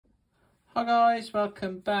Hi guys,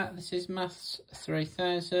 welcome back. This is Maths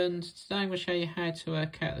 3000. Today I'm going to show you how to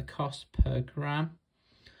work out the cost per gram,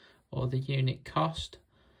 or the unit cost.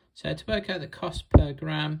 So to work out the cost per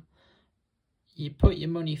gram, you put your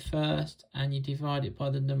money first and you divide it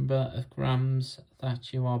by the number of grams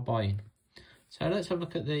that you are buying. So let's have a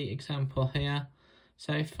look at the example here.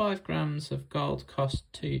 So 5 grams of gold cost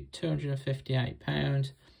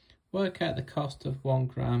 £258. Work out the cost of 1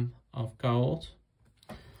 gram of gold.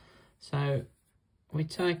 So we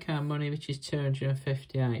take our money, which is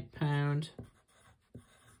 £258,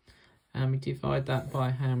 and we divide that by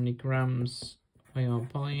how many grams we are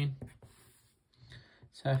buying.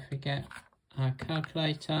 So if we get our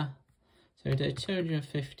calculator, so we do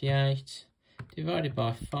 258 divided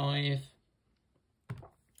by 5.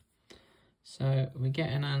 So we get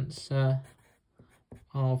an answer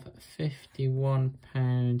of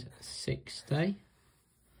 £51.60.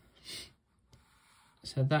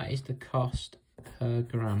 So that is the cost per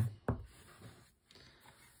gram.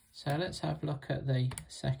 So let's have a look at the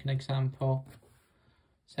second example.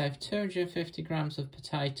 So if 250 grams of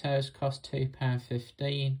potatoes cost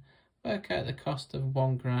 £2.15, work out the cost of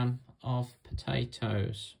 1 gram of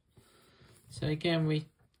potatoes. So again, we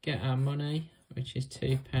get our money, which is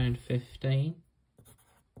 £2.15,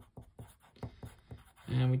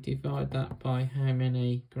 and we divide that by how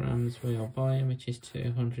many grams we are buying, which is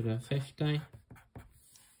 250.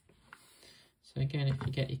 So again, if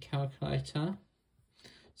you get your calculator,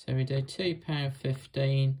 so we do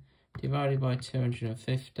 £2.15 divided by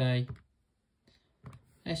 250.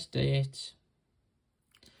 Let's do it.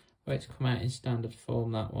 Well, it's come out in standard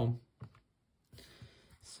form, that one.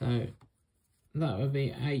 So that would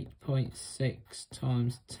be 8.6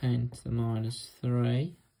 times 10 to the minus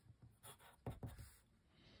 3.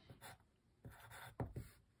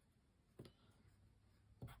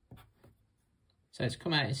 So it's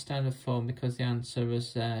come out in standard form because the answer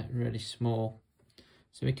was really small.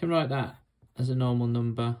 So we can write that as a normal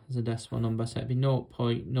number, as a decimal number. So it'd be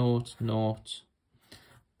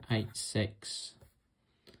 0.0086.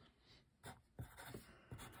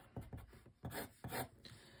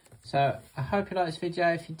 So I hope you liked this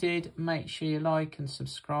video. If you did, make sure you like and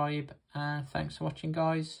subscribe. And thanks for watching,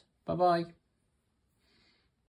 guys. Bye-bye.